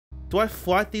Do I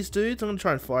fight these dudes? I'm gonna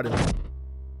try and fight him.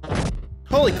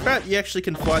 Holy crap, you actually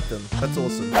can fight them. That's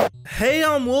awesome. Hey,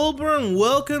 I'm Wilbur and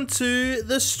welcome to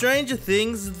the Stranger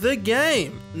Things, the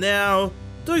game. Now,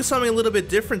 doing something a little bit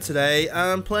different today.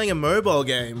 I'm playing a mobile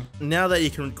game. Now that you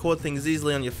can record things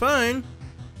easily on your phone,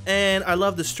 and I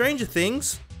love the Stranger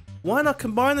Things, why not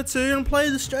combine the two and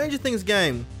play the Stranger Things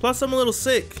game? Plus, I'm a little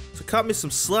sick, so cut me some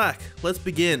slack. Let's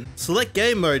begin. Select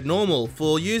game mode, normal,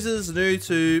 for users new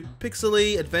to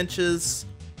Pixely Adventures.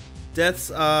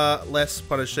 Deaths are less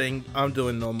punishing. I'm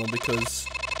doing normal because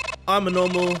I'm a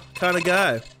normal kind of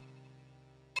guy.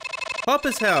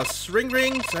 Hopper's house. Ring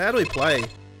ring. So how do we play?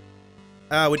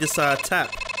 We just tap.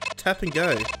 Tap and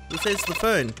go. This is the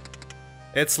phone.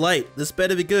 It's late. This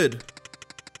better be good.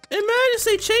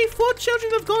 Emergency, Chief! 4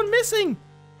 children have gone missing!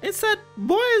 It's that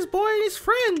boy's boy and his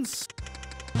friends!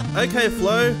 Okay,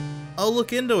 Flo. I'll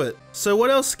look into it. So what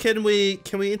else can we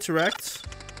interact?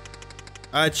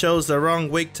 I chose the wrong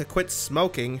week to quit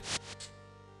smoking.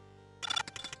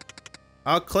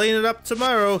 I'll clean it up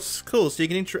tomorrow. Cool, so you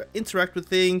can interact with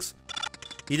things.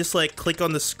 You just like click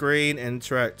on the screen and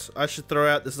interact. I should throw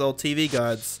out this old TV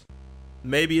guides.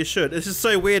 Maybe you should. It's just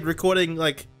so weird recording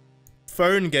like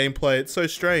phone gameplay. It's so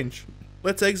strange.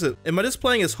 Let's exit. Am I just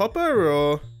playing as Hopper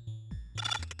or?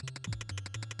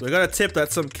 We got a tip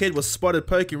that some kid was spotted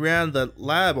poking around the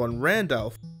lab on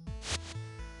Randolph.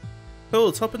 Cool,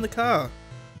 let's hop in the car.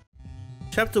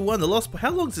 Chapter 1, The Lost Boy.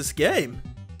 How long's this game?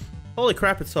 Holy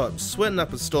crap, it's hot. I'm sweating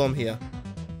up a storm here.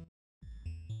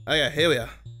 Okay, here we are.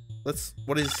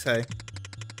 What does it say?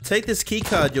 Take this key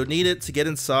card, you'll need it to get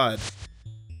inside.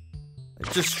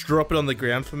 Just drop it on the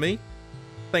ground for me.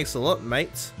 Thanks a lot,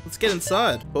 mate. Let's get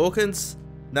inside. Hawkins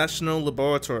National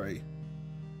Laboratory.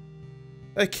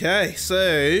 Okay,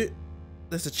 so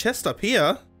there's a chest up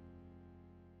here.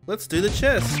 Let's do the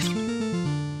chest.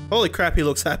 Holy crap, he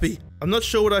looks happy. I'm not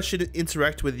sure what I should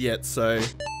interact with yet, so.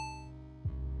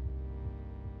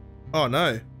 Oh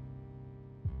no.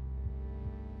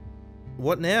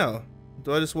 What now?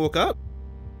 Do I just walk up?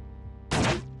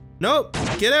 Nope.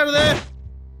 Get out of there.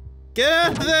 Get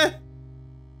out of there.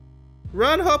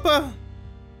 Run, Hopper.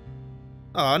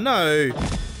 Oh no.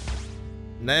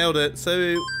 Nailed it.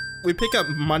 So we pick up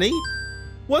money?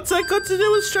 What's that got to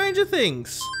do with Stranger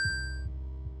Things?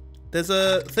 There's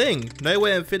a thing. No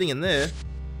way I'm fitting in there.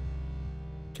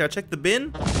 Can I check the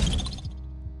bin?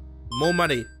 More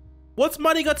money. What's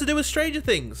money got to do with Stranger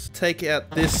Things? Take out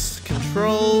this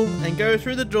control and go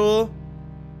through the door.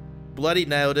 Bloody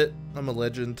nailed it. I'm a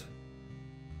legend.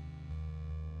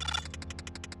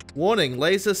 Warning,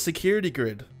 laser security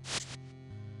grid.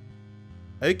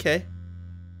 Okay.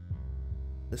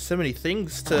 There's so many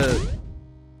things to...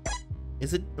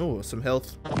 Is it? Oh, some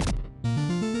health.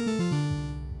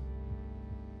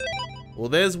 Well,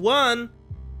 there's one.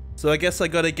 So I guess I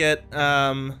gotta get,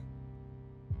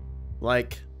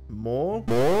 like, more?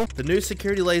 The new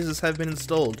security lasers have been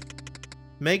installed.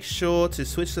 Make sure to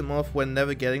switch them off when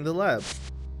navigating the lab.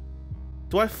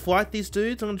 Do I fight these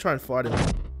dudes? I'm gonna try and fight him.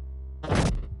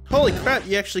 Holy crap,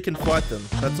 you actually can fight them.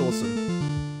 That's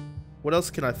awesome. What else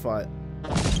can I fight?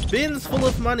 Bins full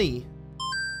of money.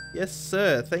 Yes,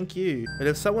 sir. Thank you. And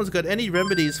if someone's got any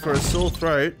remedies for a sore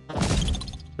throat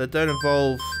that don't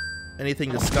involve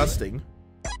anything disgusting.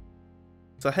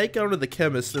 So I hate going to the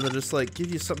chemist and they just like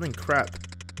give you something crap.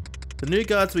 The new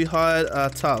guards we hired are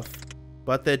tough,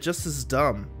 but they're just as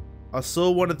dumb. I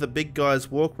saw one of the big guys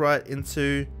walk right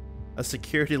into a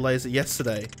security laser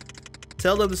yesterday.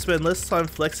 Tell them to spend less time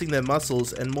flexing their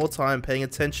muscles and more time paying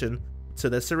attention to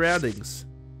their surroundings.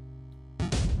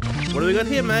 What do we got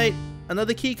here, mate?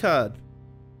 Another key card.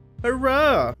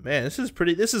 Hurrah! Man, this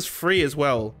is free as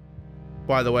well.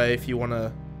 By the way, if you want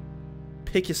to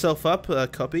pick yourself up a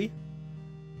copy.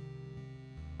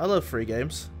 I love free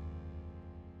games.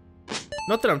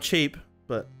 Not that I'm cheap,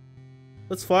 but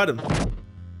let's fight him.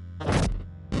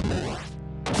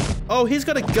 Oh, he's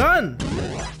got a gun!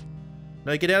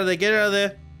 No, get out of there, get out of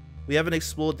there. We haven't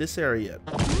explored this area yet.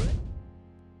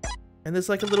 And there's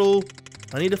like a little...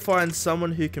 I need to find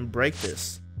someone who can break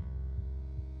this.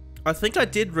 I think I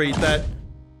did read that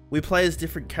we play as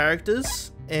different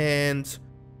characters and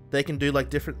they can do like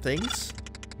different things.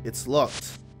 It's locked.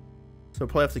 So we'll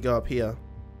probably have to go up here.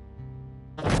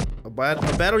 I'll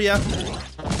battle ya.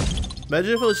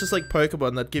 Imagine if it was just like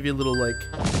Pokemon that give you little like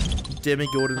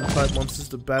Demigorgon type monsters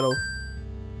to battle.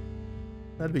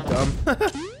 That'd be dumb.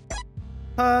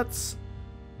 Hearts.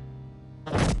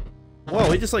 Whoa,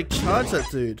 we just like charged that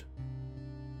dude.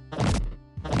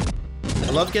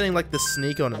 I love getting like the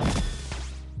sneak on him.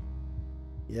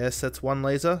 Yes, that's one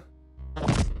laser.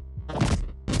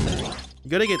 You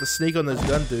gotta get the sneak on those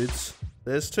gun dudes.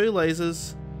 There's two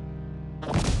lasers.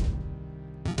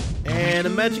 And a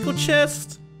magical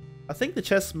chest. I think the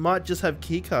chest might just have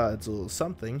key cards or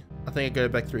something. I think I go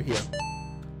back through here.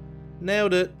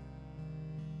 Nailed it.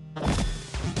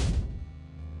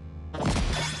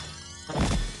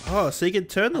 Oh, so you can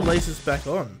turn the lasers back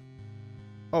on.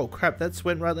 Oh crap, that's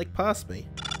went right like past me.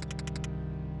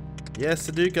 Yes,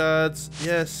 the new guards.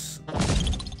 Yes.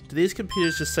 Do these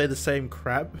computers just say the same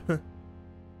crap?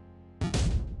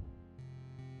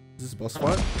 Is this a boss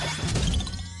fight?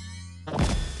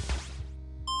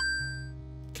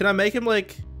 Can I make him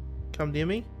like come near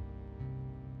me?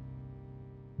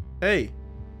 Hey.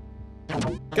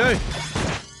 Go.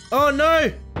 Oh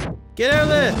no! Get out of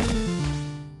there!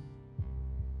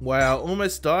 Wow,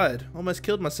 almost died. Almost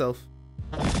killed myself.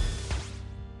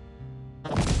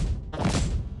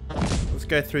 Let's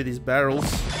go through these barrels.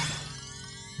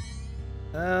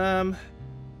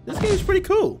 This game's pretty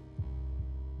cool.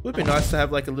 Would be nice to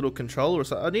have like a little controller or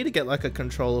something. I need to get like a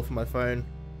controller for my phone.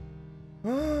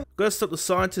 Gotta stop the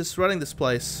scientist running this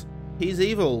place. He's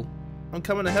evil. I'm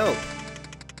coming to help.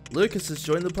 Lucas has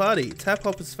joined the party. Tap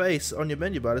Hopper's face on your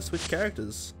menu bar to switch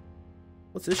characters.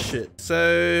 What's this shit?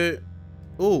 So...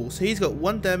 oh, so he's got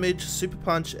 1 damage, super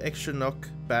punch, extra knock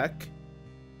back.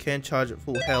 Can charge at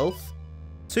full health.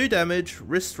 2 damage,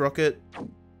 wrist rocket.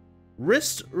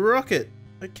 Wrist rocket!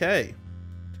 Okay.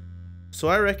 So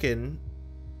I reckon...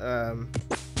 oh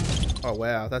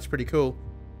wow, that's pretty cool.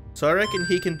 So I reckon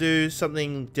he can do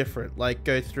something different. Like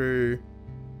go through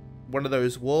one of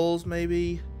those walls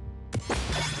maybe.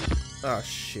 Oh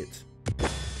shit.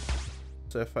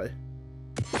 So if I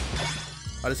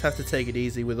just have to take it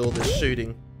easy with all this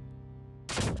shooting.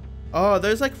 Oh,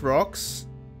 those like rocks?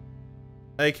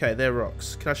 Okay, they're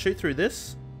rocks. Can I shoot through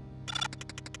this?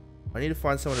 I need to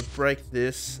find someone to break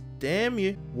this. Damn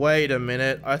you. Wait a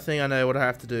minute. I think I know what I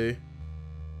have to do.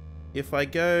 If I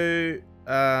go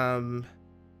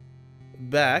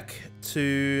back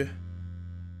to...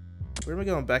 where am I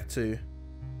going back to?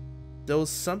 There was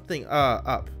something...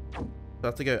 up. I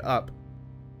have to go up.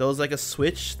 There was like a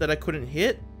switch that I couldn't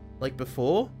hit. Like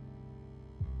before.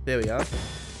 There we are.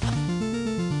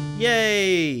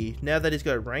 Yay! Now that he's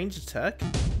got a ranged attack.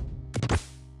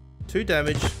 2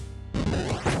 damage.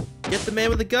 Get the man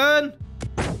with the gun!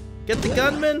 Get the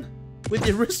gunman! With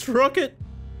your wrist rocket!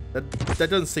 That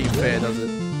doesn't seem fair, does it?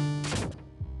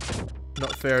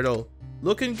 Not fair at all.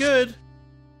 Looking good!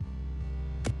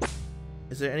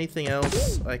 Is there anything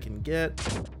else I can get?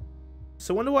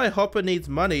 So I wonder why Hopper needs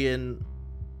money and...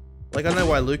 like, I know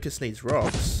why Lucas needs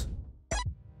rocks.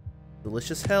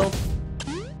 Delicious health.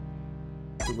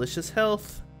 Delicious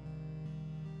health.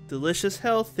 Delicious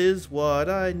health is what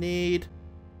I need.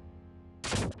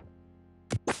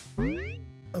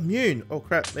 Immune. Oh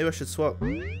crap, maybe I should swap.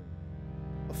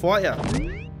 I'll fight ya.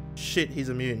 Shit, he's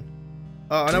immune.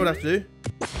 Oh, I know what I have to do.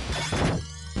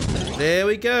 There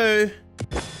we go.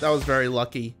 That was very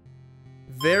lucky.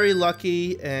 Very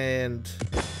lucky and...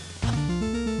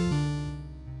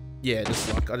 yeah,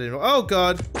 just luck. I didn't know. Oh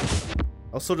god.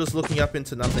 I was sort of just looking up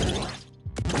into nothing.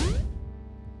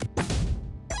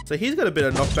 So he's got a bit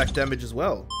of knockback damage as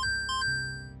well.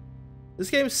 This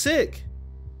game's sick.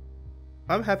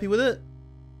 I'm happy with it.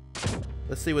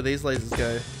 Let's see where these lasers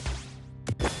go.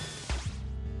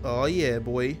 Oh yeah,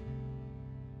 boy.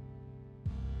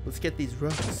 Let's get these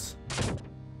rocks.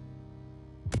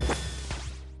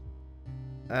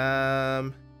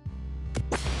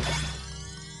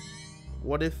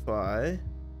 What if I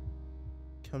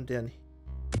come down here?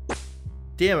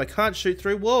 Damn, I can't shoot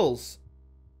through walls.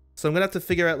 So I'm gonna have to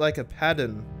figure out like a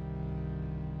pattern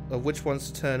of which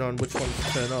ones to turn on, which ones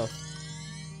to turn off.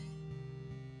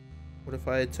 What if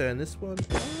I turn this one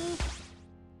off?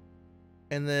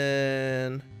 And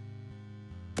then...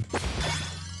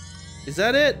 is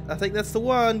that it? I think that's the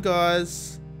one,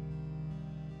 guys.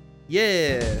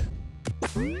 Yeah.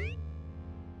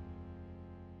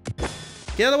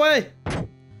 Get out of the way!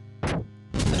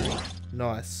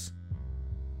 Nice.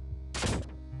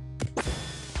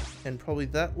 And probably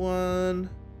that one.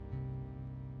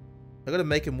 I gotta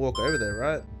make him walk over there,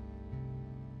 right?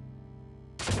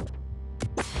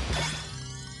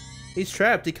 He's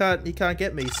trapped. He can't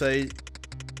get me. So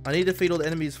I need to defeat all the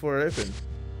enemies before I open.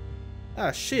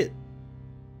 Ah shit.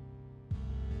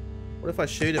 What if I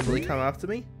shoot him? Will he come after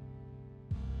me?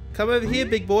 Come over here,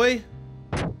 big boy.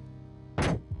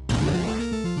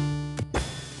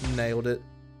 Nailed it.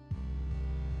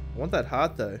 I want that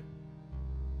heart though.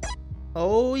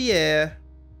 Oh yeah.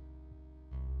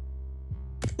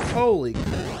 Holy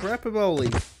crap-a-moly.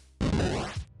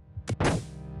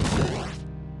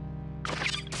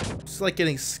 Just like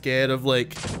getting scared of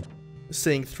like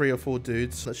seeing 3 or 4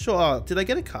 dudes. Sure, did I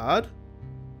get a card?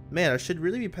 Man, I should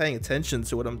really be paying attention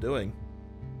to what I'm doing.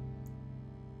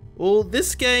 Well,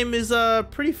 this game is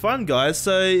pretty fun, guys,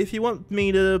 so if you want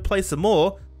me to play some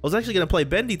more, I was actually going to play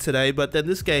Bendy today, but then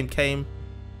this game came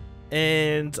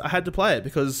and I had to play it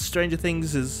because Stranger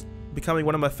Things is becoming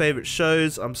one of my favorite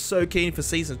shows. I'm so keen for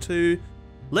Season 2.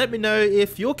 Let me know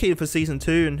if you're keen for Season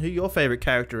 2 and who your favorite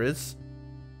character is.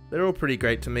 They're all pretty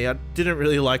great to me. I didn't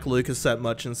really like Lucas that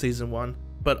much in Season 1.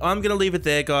 But I'm going to leave it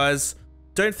there, guys.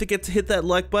 Don't forget to hit that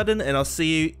like button, and I'll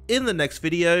see you in the next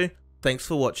video. Thanks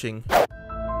for watching.